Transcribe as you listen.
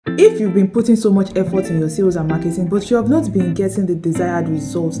If you've been putting so much effort in your sales and marketing, but you have not been getting the desired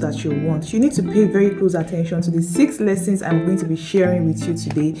results that you want, you need to pay very close attention to the 6 lessons I'm going to be sharing with you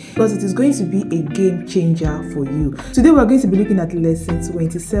today, because it is going to be a game changer for you. Today we're going to be looking at lessons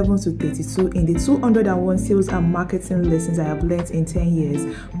 27 to 32 in the 201 sales and marketing lessons I have learned in 10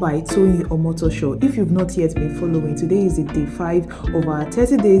 years by Toyin Omotosho. If you've not yet been following, today is the day 5 of our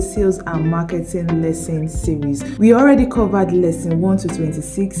 30-day sales and marketing lesson series. We already covered lesson 1 to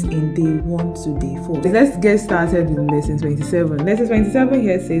 26 in day 1 to day 4. Let's get started with lesson 27. Lesson 27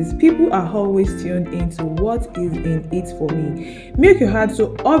 here says, people are always tuned into what is in it for me. Make your heart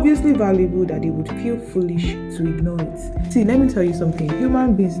so obviously valuable that they would feel foolish to ignore it. See, let me tell you something.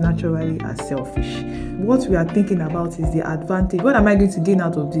 Human beings naturally are selfish. What we are thinking about is the advantage. What am I going to gain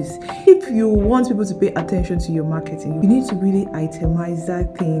out of this? If you want people to pay attention to your marketing, you need to really itemize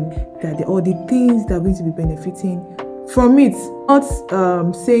that thing, or the things that are going to be benefiting from it.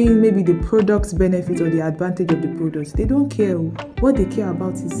 Not saying maybe the product's benefit or the advantage of the products. They don't care. What they care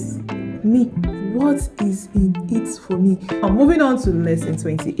about is me. What is in it for me? Moving on to lesson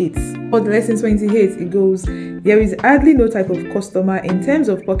 28. For lesson 28, it goes, there is hardly no type of customer in terms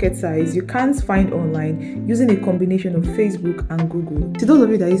of pocket size you can't find online using a combination of Facebook and Google. To those of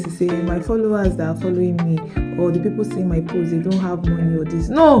you that used to say, my followers that are following me, or the people seeing my posts, they don't have money or this.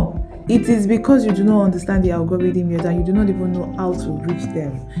 No! It is because you do not understand the algorithm yet and you do not even know how to reach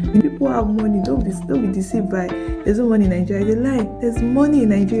them. When people have money, don't be deceived by there's no money in Nigeria. They lie. There's money in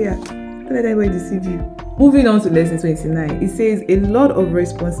Nigeria. Don't let anybody deceive you. Moving on to lesson 29, it says a lot of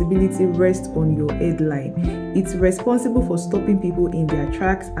responsibility rests on your headline. It's responsible for stopping people in their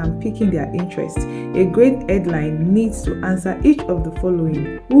tracks and piquing their interest. A great headline needs to answer each of the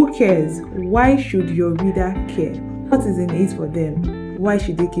following. Who cares? Why should your reader care? What is in it for them? Why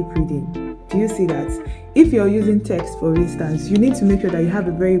should they keep reading? Do you see that? If you're using text, for instance, you need to make sure that you have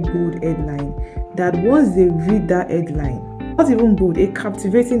a very bold headline, that once they read that headline, not even bold, a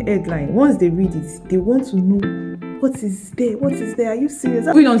captivating headline, once they read it, they want to know what is there. What is there? Are you serious?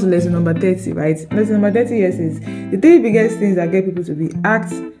 Moving on to lesson number 30, right? Lesson number 30 here says, the 3 biggest things that get people to be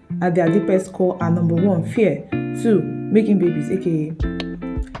act at their deepest core are: number 1, fear; 2, making babies, aka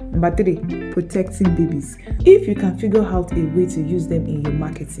number 3, protecting babies. If you can figure out a way to use them in your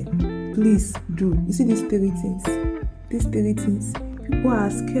marketing, please do. You see these 3 things? These 3 things. People are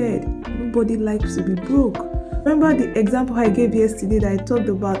scared. Nobody likes to be broke. Remember the example I gave yesterday that I talked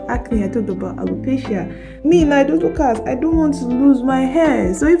about acne, I talked about alopecia. Me, I don't look at, I don't want to lose my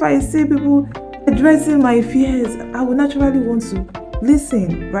hair. So if I see people addressing my fears, I will naturally want to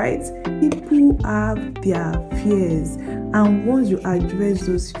listen, right? People have their fears, and once you address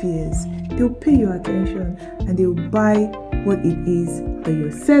those fears, they'll pay your attention and they'll buy what it is that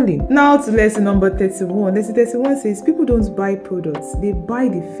you're selling. Now to lesson number 31. Lesson 31 says people don't buy products, they buy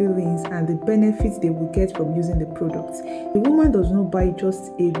the feelings and the benefits they will get from using the products. A woman does not buy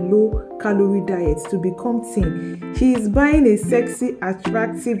just a low-calorie diet to become thin. She is buying a sexy,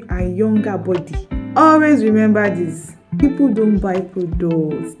 attractive, and younger body. Always remember this. People don't buy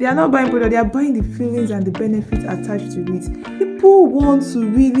products. They are not buying products. They are buying the feelings and the benefits attached to it. People want to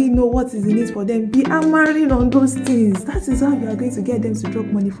really know what is in it for them. Be hammering on those things. That is how you are going to get them to drop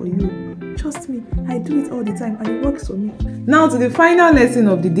money for you. Trust me, I do it all the time and it works for me. Now to the final lesson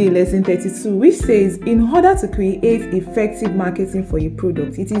of the day, lesson 32, which says, in order to create effective marketing for a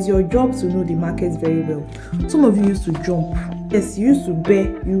product, it is your job to know the market very well. Some of you used to jump. Yes, you used to bear.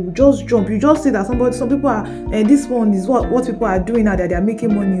 You just jump. You just say that some people are, this one is what people are doing now, that they are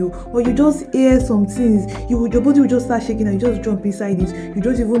making money. Or you just hear some things. Your body will just start shaking and you just jump inside it. You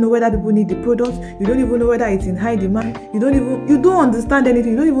don't even know whether people need the product. You don't even know whether it's in high demand. You don't understand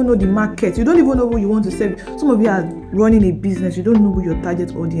anything. You don't even know the market. You don't even know who you want to serve. Some of you are running a business. You don't know who your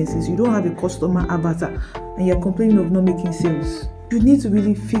target audience is. You don't have a customer avatar and you're complaining of not making sales. You need to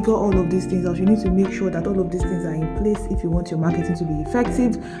really figure all of these things out. You need to make sure that all of these things are in place if you want your marketing to be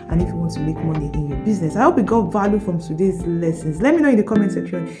effective and if you want to make money in your business. I hope you got value from today's lessons. Let me know in the comment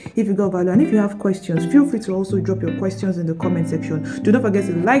section if you got value, and if you have questions, feel free to also drop your questions in the comment section. Do not forget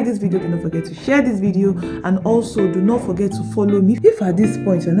to like this video, do not forget to share this video, and also do not forget to follow me. If at this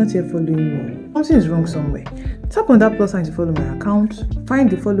point you're not yet following me, something is wrong somewhere. Tap on that plus sign to follow my account. Find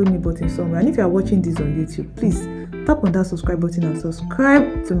the follow me button somewhere, and if you are watching this on YouTube, please tap on that subscribe button and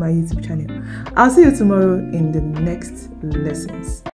subscribe to my YouTube channel. I'll see you tomorrow in the next lessons.